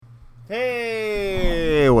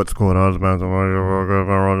Hey, what's going on?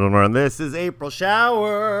 This is April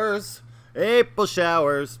Showers. April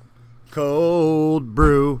Showers. Cold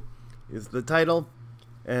Brew is the title,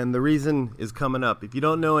 and the reason is coming up. If you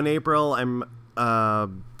don't know, in April, I'm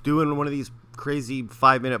doing one of these crazy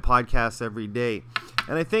 5-minute podcasts every day.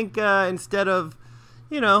 And I think instead of,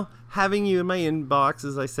 having you in my inbox,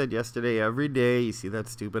 as I said yesterday, every day, you see that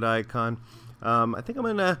stupid icon, I think I'm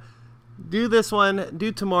going to do this one,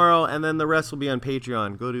 do tomorrow, and then the rest will be on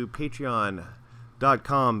Patreon. Go to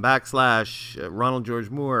patreon.com/Ronald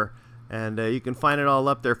George Moore, and you can find it all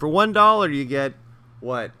up there. For $1, you get,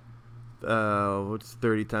 what's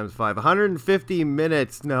 30 times 5? 150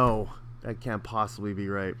 minutes. No, that can't possibly be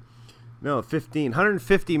right. No,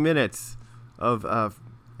 150 minutes of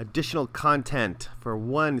additional content for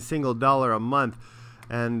 $1 single a month.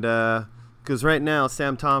 And because right now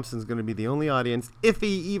Sam Thompson's going to be the only audience if he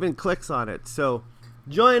even clicks on it. So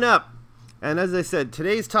join up. And as I said,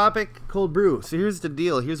 today's topic, cold brew. So here's the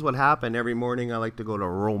deal. Here's what happened. Every morning I like to go to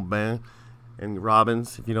Robin and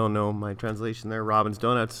Robbins. If you don't know my translation there, Robbins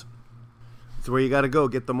Donuts. It's where you got to go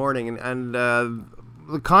get the morning. And the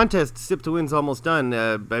contest, Sip to Win's almost done.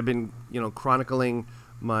 I've been, chronicling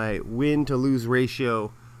my win to lose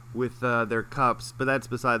ratio with their cups, but that's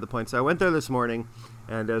beside the point. So I went there this morning,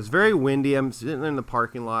 and it was very windy. I'm sitting in the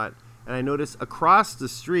parking lot, and I noticed across the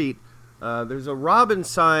street there's a Robin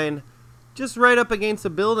sign just right up against the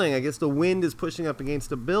building. I guess the wind is pushing up against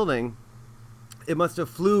the building. It must have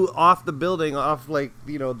flew off the building, off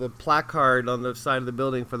the placard on the side of the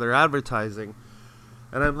building for their advertising.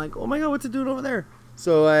 And I'm like, oh my God, what's it doing over there?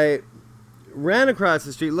 So I ran across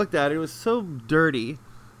the street, looked at it. It was so dirty.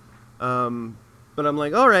 But I'm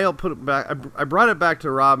like, all right, I'll put it back. I brought it back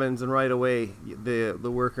to Robbins, and right away the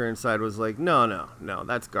worker inside was like, no,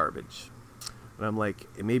 that's garbage. And I'm like,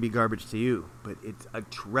 it may be garbage to you, but it's a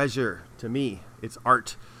treasure to me. It's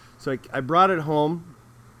art. So I brought it home,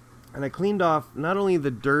 and I cleaned off not only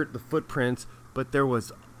the dirt, the footprints, but there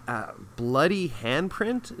was a bloody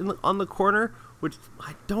handprint on the corner, which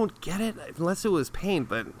I don't get it unless it was paint,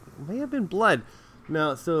 but it may have been blood.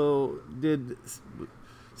 Now, so did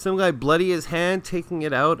some guy bloody his hand taking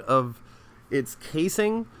it out of its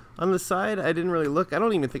casing on the side? I didn't really look. I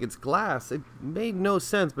don't even think it's glass. It made no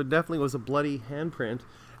sense, but definitely was a bloody handprint.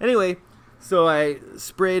 Anyway, so I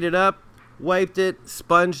sprayed it up, wiped it,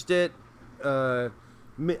 sponged it,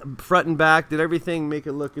 front and back, did everything, make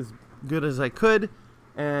it look as good as I could,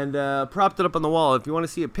 and propped it up on the wall. If you want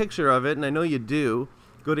to see a picture of it, and I know you do,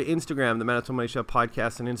 go to Instagram, the Manitoba Money Shop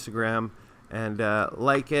Podcast on Instagram, and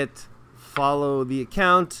like it, follow the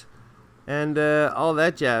account, and all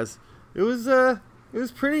that jazz. It was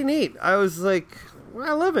pretty neat. I was like, well,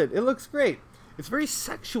 I love it. It looks great. It's very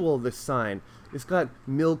sexual, this sign. It's got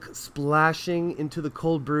milk splashing into the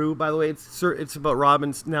cold brew. By the way, it's about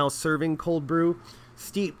Robbins now serving cold brew,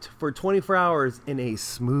 steeped for 24 hours in a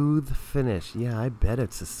smooth finish. Yeah, I bet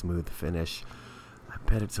it's a smooth finish. I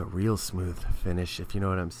bet it's a real smooth finish, if you know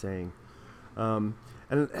what I'm saying.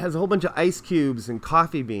 And it has a whole bunch of ice cubes and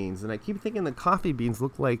coffee beans. And I keep thinking the coffee beans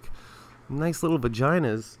look like nice little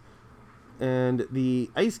vaginas. And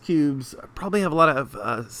the ice cubes probably have a lot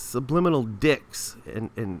of subliminal dicks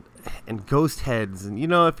and ghost heads. And,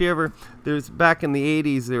 if you ever, there's back in the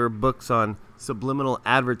 80s, there were books on subliminal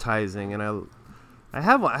advertising. And I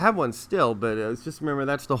have one still, but it's just remember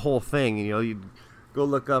that's the whole thing. You'd go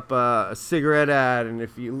look up a cigarette ad, and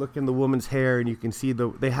if you look in the woman's hair and you can see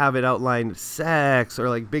they have it outlined sex or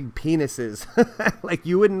like big penises like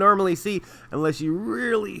you wouldn't normally see unless you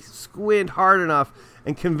really squint hard enough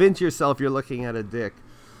and convince yourself you're looking at a dick.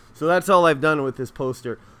 So that's all I've done with this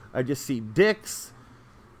poster. I just see dicks,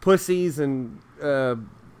 pussies, and the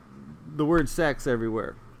word sex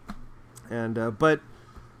everywhere. And so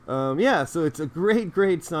it's a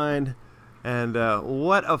great sign. And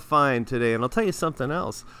what a find today. And I'll tell you something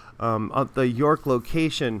else. At the York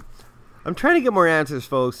location, I'm trying to get more answers,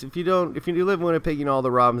 folks. If you live in Winnipeg, all the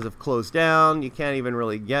Robins have closed down. You can't even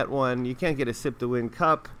really get one. You can't get a Sip to Win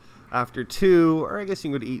cup after 2. Or I guess you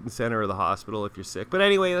can go to Eaton Center or the hospital if you're sick. But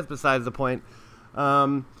anyway, that's besides the point.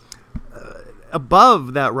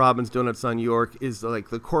 Above that Robbins Donuts on York is like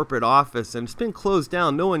the corporate office. And it's been closed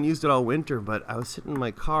down. No one used it all winter. But I was sitting in my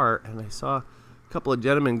car and I saw couple of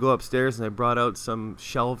gentlemen go upstairs, and I brought out some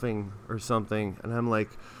shelving or something, and I'm like,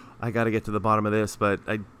 I got to get to the bottom of this, but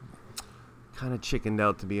I kind of chickened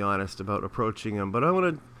out, to be honest, about approaching them. But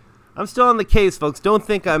I'm still on the case, folks. Don't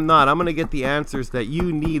think I'm not. I'm gonna get the answers that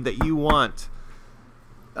you need, that you want.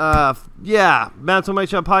 Manitoba Money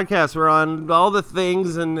Shop Podcast. We're on all the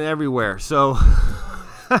things and everywhere. So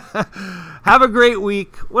have a great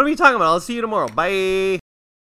week. What are we talking about? I'll see you tomorrow. Bye.